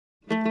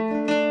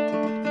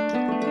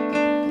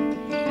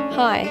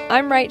Hi,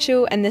 I'm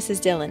Rachel and this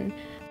is Dylan.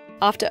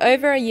 After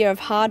over a year of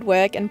hard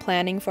work and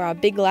planning for our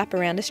big lap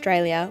around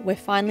Australia, we're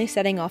finally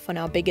setting off on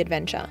our big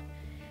adventure.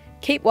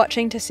 Keep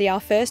watching to see our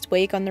first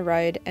week on the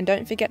road and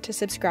don't forget to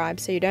subscribe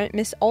so you don't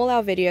miss all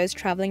our videos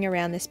travelling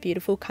around this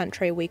beautiful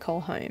country we call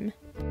home.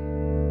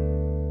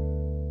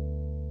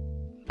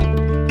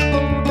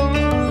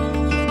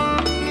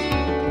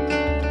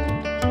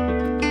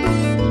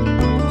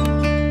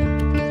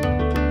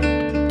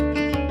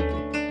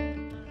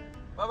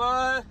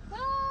 Bye-bye!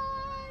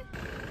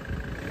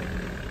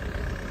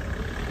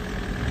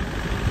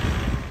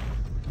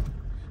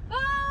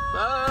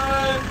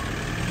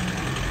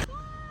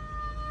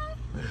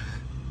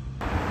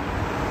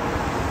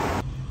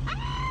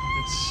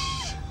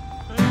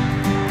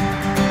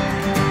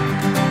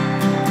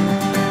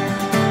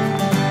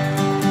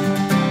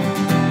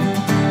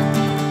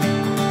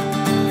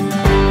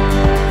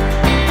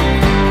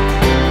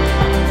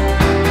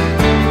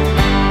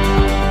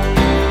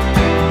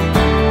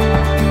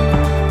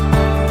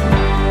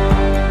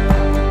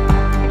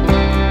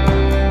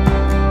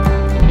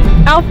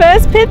 Our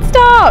first pit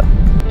stop!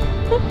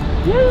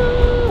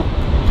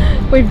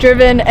 We've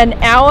driven an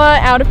hour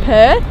out of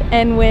Perth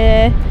and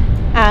we're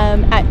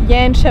at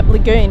Yanchep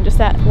Lagoon, just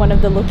at one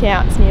of the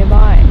lookouts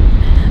nearby.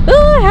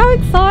 Oh, how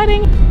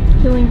exciting!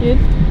 Feeling good?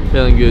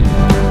 Feeling good.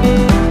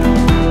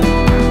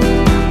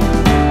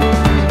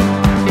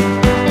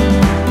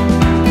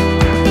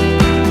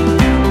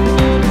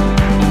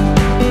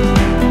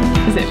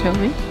 Is it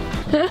filming?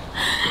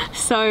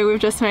 So we've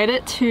just made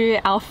it to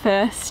our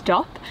first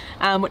stop,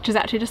 which is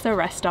actually just a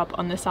rest stop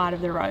on the side of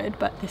the road,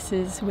 but this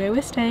is where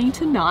we're staying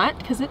tonight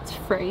because it's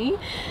free.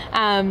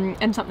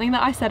 And something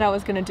that I said I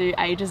was going to do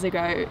ages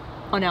ago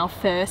on our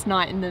first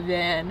night in the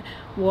van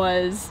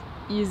was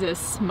use a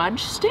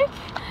smudge stick.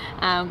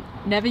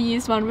 Never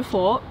used one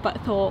before, but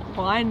thought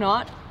why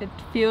not? It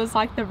feels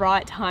like the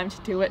right time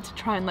to do it, to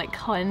try and like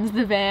cleanse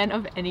the van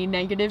of any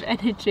negative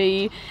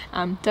energy.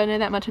 Don't know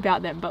that much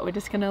about them, but we're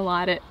just gonna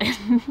light it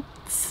and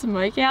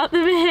smoke out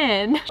the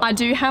van. I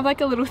do have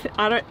like a little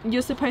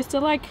you're supposed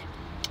to like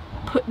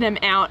put them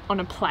out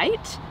on a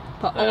plate,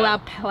 but all our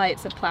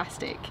plates are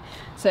plastic.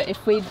 So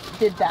if we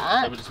did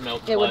that,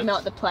 it would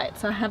melt the plate.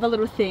 So I have a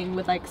little thing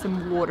with like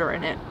some water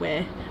in it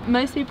where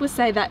most people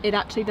say that it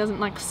actually doesn't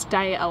like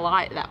stay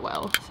alight that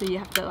well. So you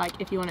have to like,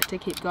 if you want it to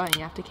keep going,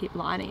 you have to keep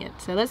lighting it.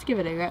 So let's give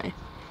it a go.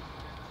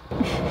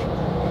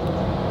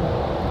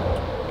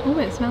 Oh,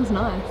 it smells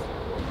nice.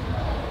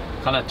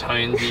 What kind of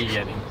tones are you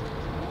getting?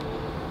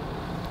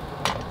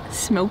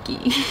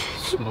 Smoky.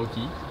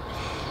 Smoky.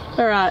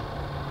 All right,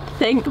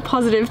 think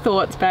positive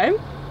thoughts, babe.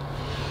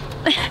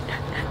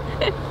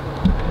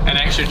 An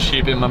extra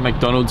chip in my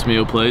McDonald's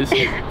meal, please.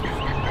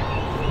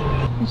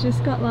 It's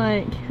just got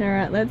like,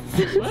 alright, let's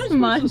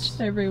smudge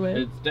everywhere.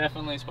 It's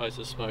definitely supposed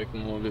to smoke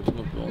more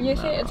before. You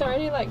see, it's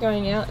already like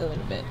going out a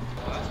little bit.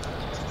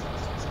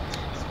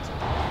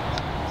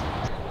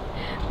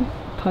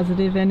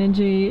 Positive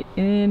energy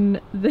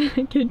in the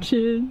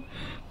kitchen.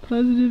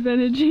 Positive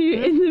energy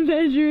in the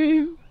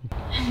bedroom.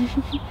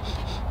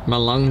 My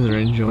lungs are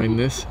enjoying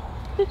this.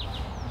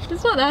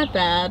 It's not that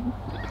bad.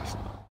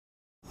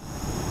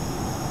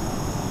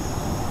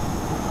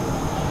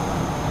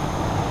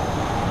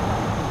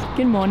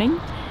 Good morning.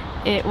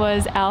 It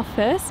was our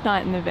first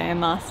night in the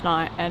van last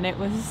night and it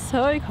was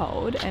so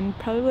cold, and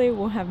probably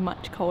we'll have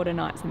much colder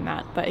nights than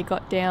that, but it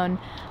got down,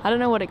 I don't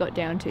know what it got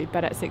down to,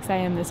 but at 6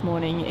 AM this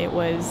morning it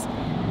was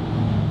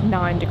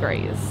 9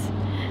 degrees.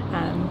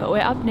 But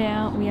we're up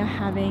now. We are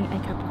having a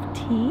cup of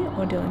tea,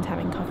 or Dylan's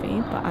having coffee,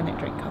 but I don't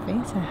drink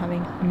coffee, so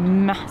having a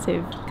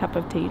massive cup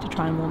of tea to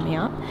try and warm me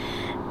up.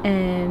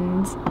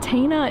 And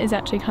Tina is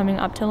actually coming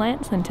up to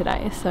Lancelin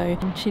today, so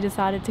she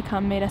decided to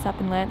come meet us up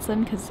in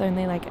Lancelin because it's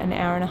only like an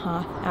hour and a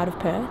half out of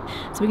Perth.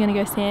 So we're going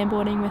to go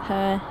sandboarding with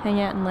her,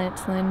 hang out in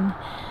Lancelin,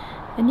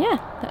 and yeah,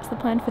 that's the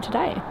plan for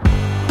today.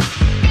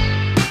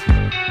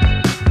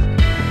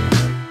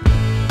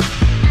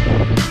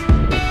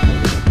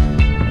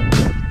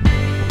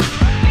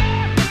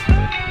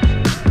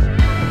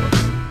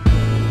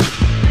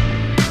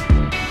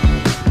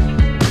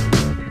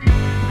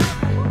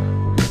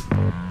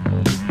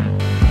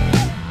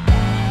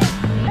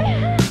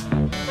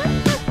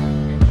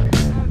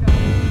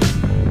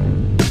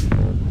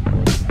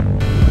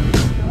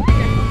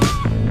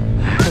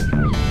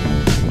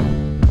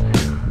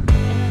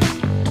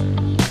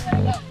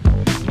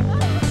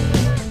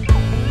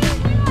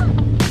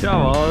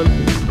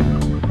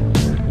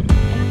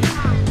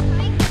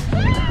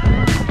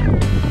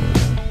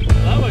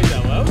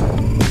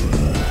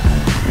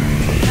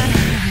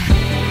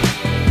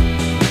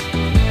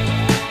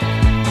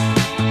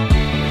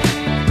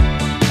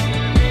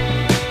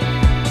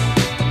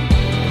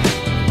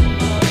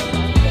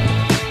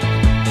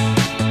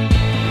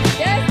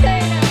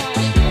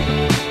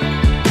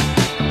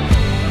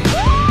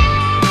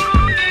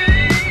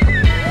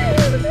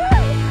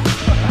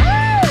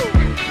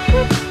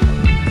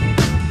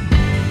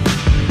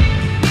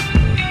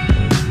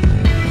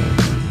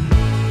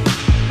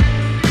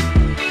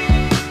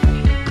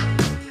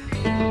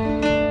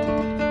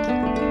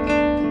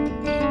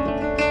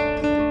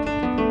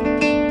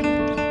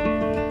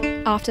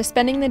 After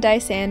spending the day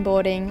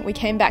sandboarding, we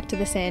came back to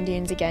the sand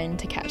dunes again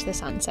to catch the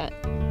sunset.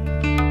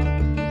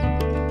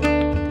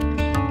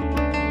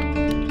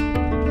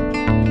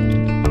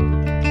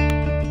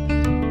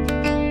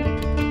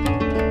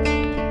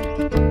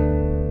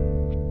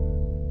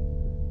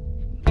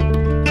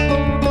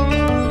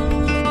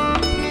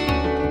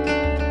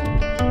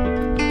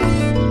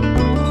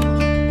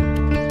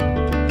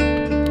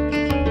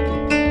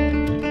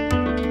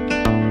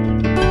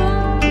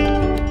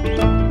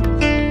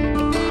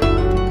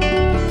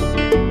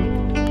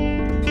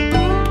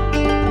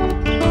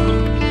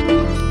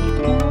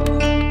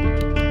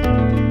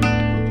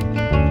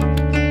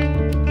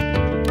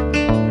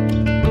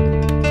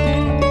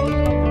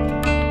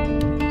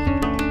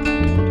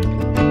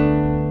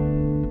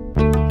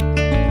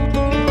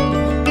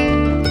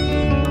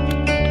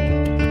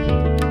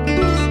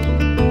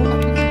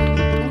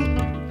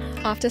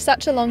 After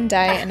such a long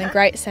day and a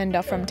great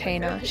send-off from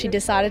Tina, she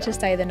decided to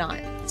stay the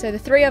night. So the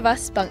three of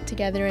us bunked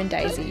together in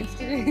Daisy.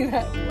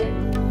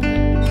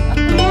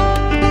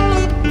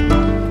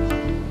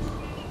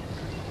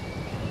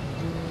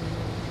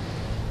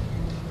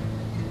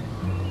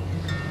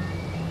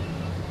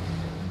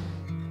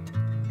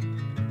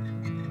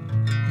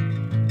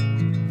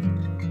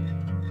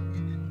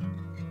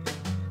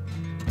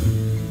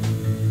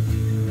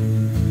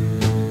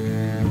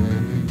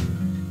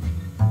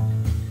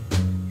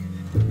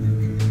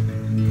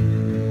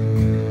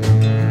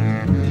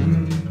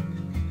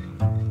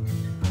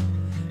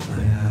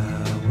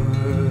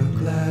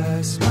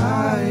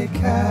 My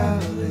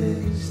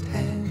calloused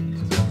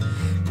hands,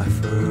 my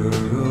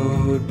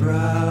furrowed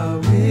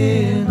brow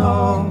in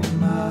all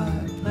my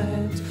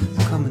plans.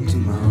 I'm coming to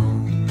my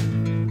own,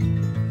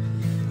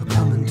 I'm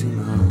coming to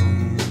my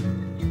own.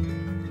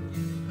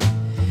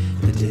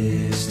 The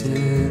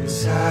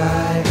distance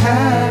I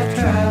have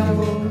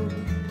traveled,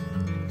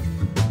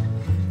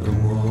 the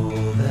wool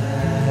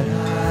that I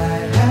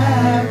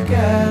have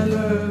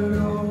gathered,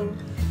 oh,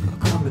 I'm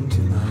coming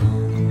to my own.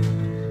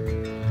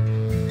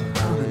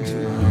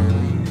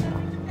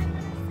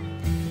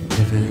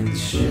 Heaven's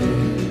ship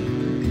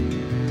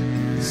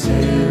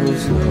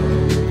sails low,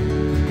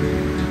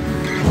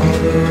 all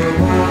the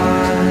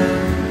while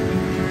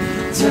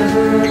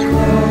tender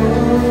glow.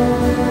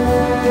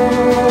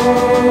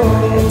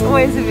 It's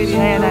always a video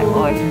and I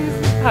always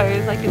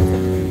pose like it's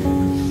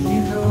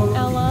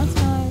Our last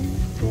time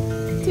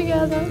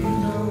together.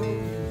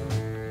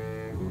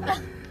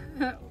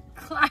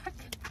 clack.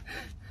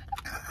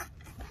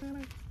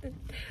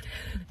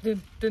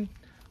 Dun, dun.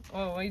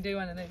 Oh, we do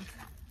one of these.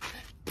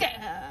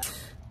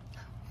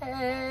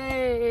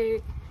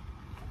 Hey.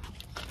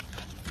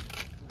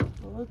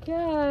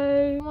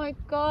 Okay. Oh my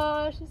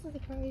gosh, this is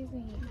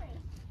crazy.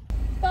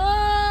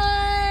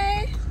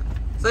 Bye!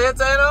 See you,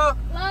 Tina.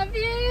 Love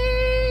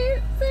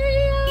you!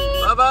 See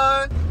ya!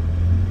 Bye-bye.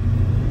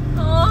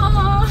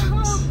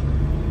 Oh.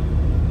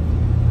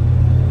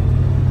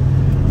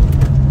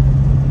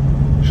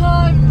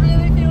 Oh, it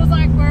really feels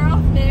like we're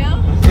off now.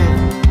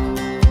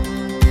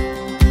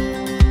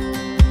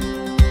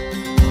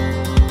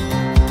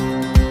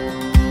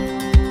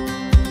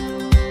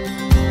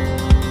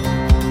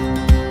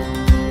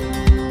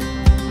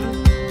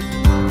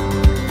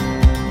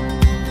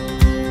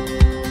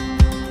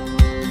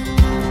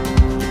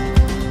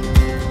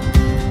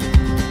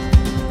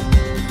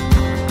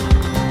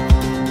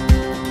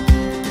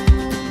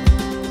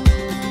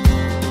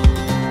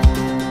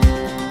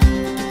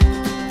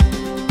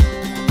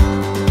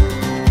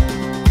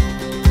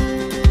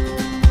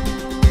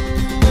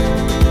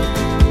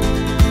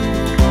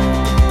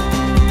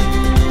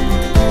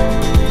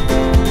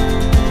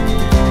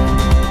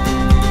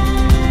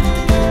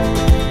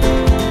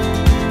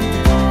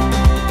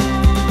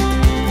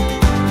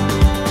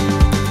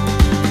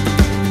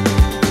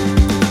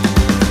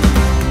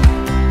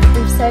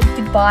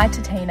 Goodbye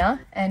to Tina,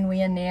 and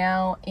we are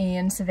now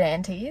in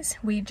Cervantes.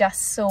 We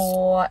just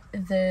saw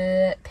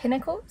the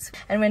Pinnacles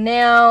and we're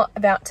now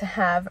about to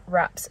have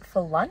wraps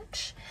for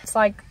lunch. It's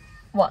like,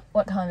 what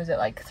time is it?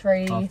 Like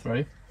 3? Half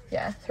 3.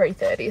 Yeah,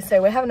 3:30.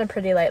 So we're having a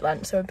pretty late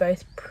lunch, so we're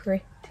both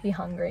pretty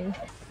hungry.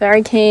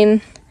 Very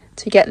keen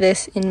to get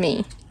this in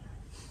me.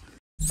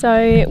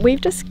 So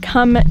we've just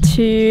come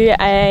to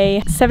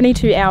a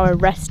 72-hour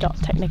rest stop,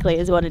 technically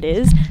is what it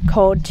is,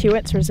 called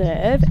Tuett's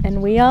Reserve,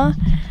 and we are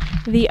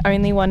the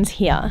only ones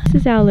here.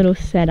 This is our little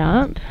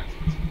setup.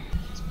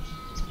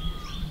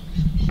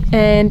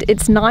 And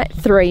it's night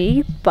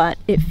 3, but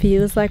it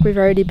feels like we've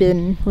already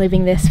been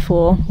living this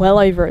for well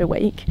over a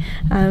week.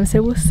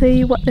 So we'll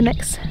see what the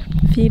next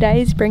few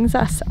days brings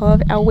us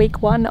of our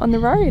week 1 on the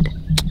road.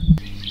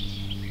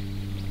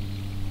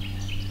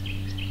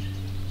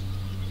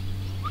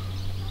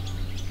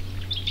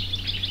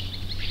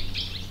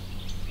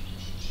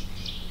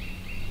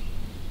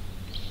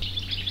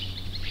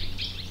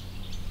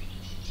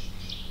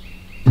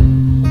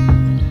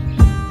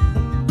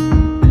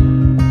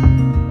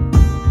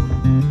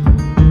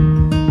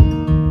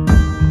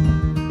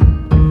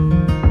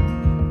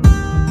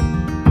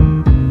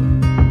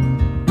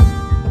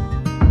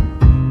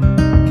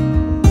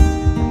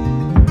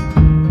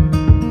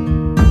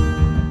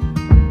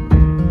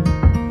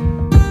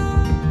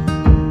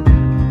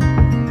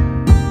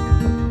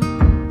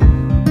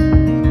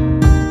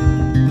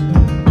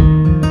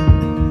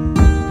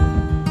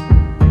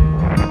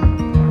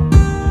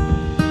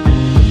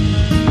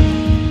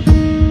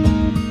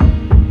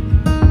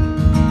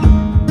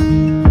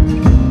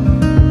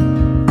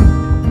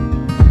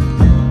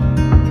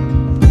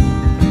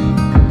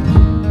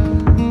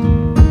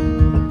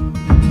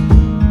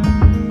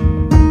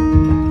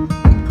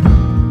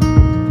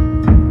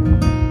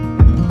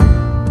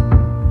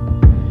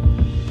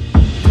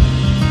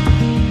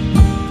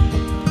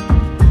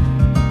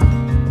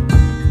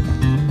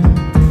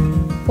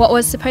 What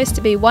was supposed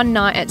to be one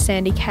night at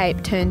Sandy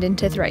Cape turned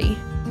into 3.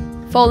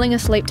 Falling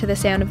asleep to the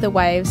sound of the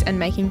waves and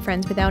making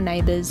friends with our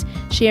neighbours,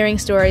 sharing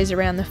stories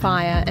around the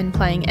fire and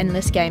playing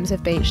endless games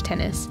of beach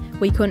tennis.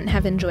 We couldn't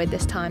have enjoyed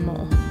this time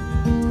more.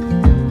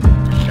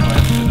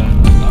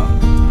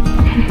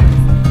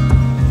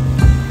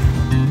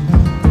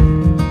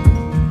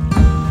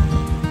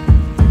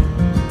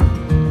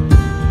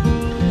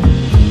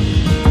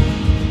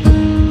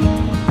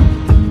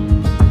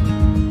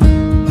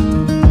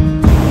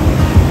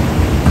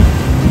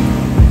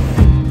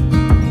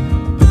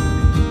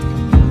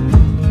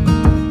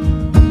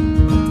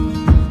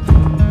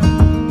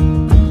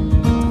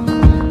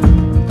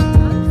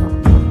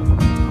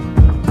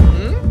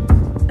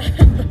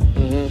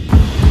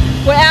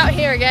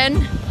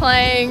 Again,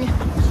 playing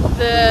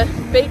the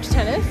beach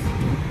tennis,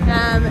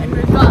 and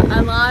we've got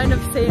a line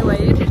of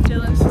seaweed.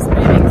 Dylan's just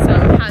moving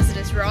some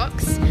hazardous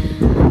rocks.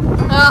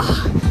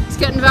 Oh, it's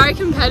getting very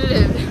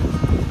competitive.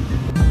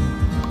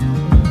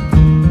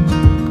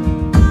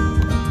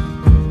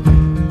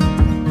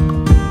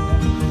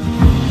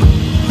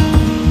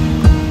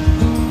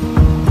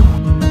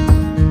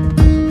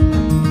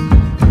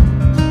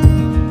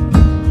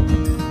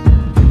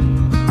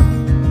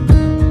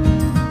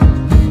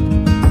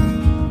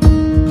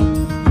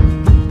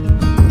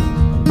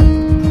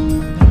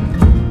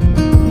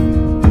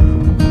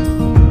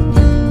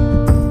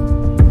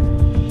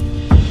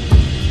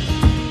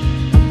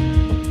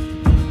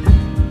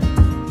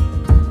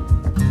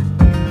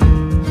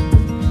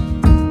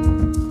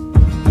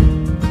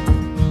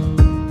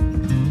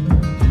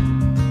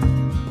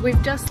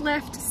 We've just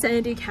left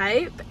Sandy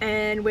Cape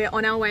and we're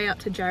on our way up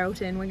to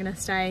Geraldton. We're going to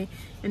stay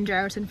in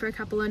Geraldton for a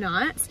couple of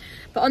nights.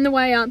 But on the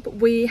way up,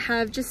 we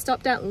have just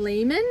stopped at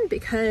Lehman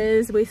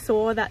because we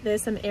saw that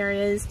there's some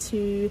areas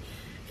to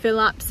fill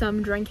up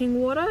some drinking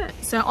water.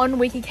 So on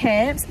Wiki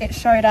Camps, it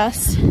showed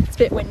us, it's a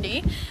bit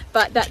windy,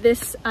 but that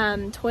this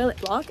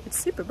toilet block, it's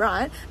super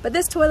bright, but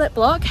this toilet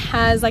block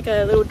has like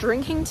a little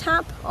drinking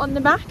tap on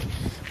the back.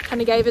 Kind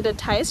of gave it a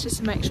taste just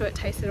to make sure it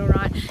tasted all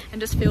right, and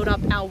just filled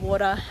up our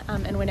water,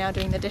 and we're now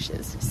doing the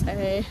dishes. So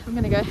I'm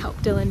gonna go help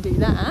Dylan do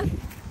that.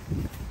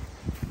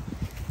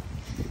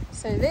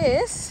 So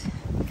this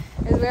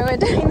is where we're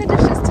doing the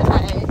dishes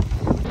today.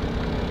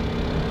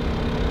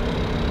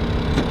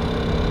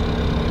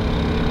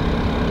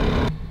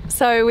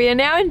 So we are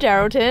now in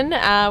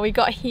Geraldton. We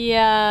got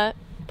here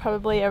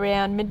probably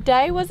around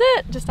midday, was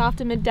it? Just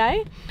after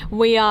midday.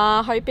 We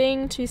are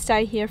hoping to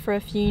stay here for a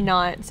few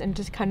nights and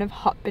just kind of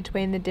hop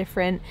between the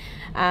different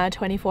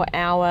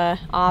 24-hour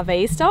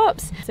RV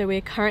stops. So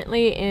we're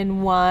currently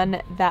in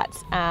one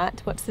that's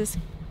at, what's this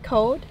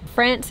called?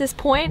 Francis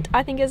Point,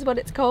 I think is what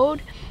it's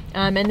called.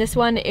 And this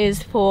one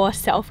is for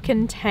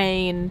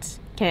self-contained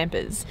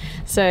campers.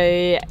 So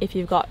if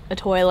you've got a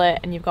toilet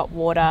and you've got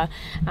water,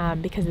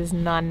 because there's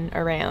none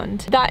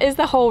around. That is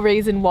the whole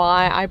reason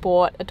why I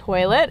bought a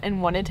toilet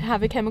and wanted to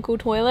have a chemical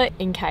toilet,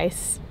 in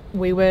case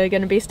we were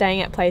going to be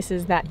staying at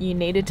places that you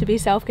needed to be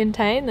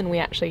self-contained, then we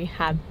actually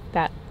had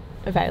that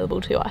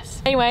available to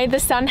us. Anyway, the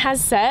sun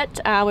has set.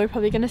 We're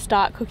probably going to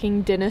start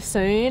cooking dinner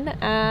soon,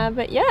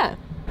 but yeah.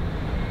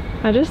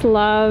 I just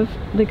love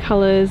the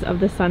colours of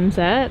the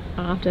sunset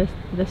after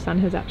the sun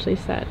has actually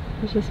set.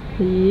 It's just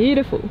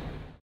beautiful.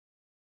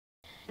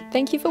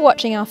 Thank you for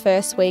watching our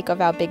first week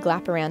of our big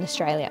lap around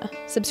Australia.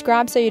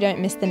 Subscribe so you don't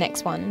miss the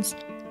next ones.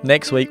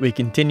 Next week we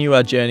continue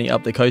our journey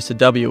up the coast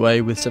of WA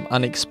with some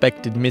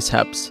unexpected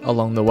mishaps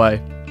along the way.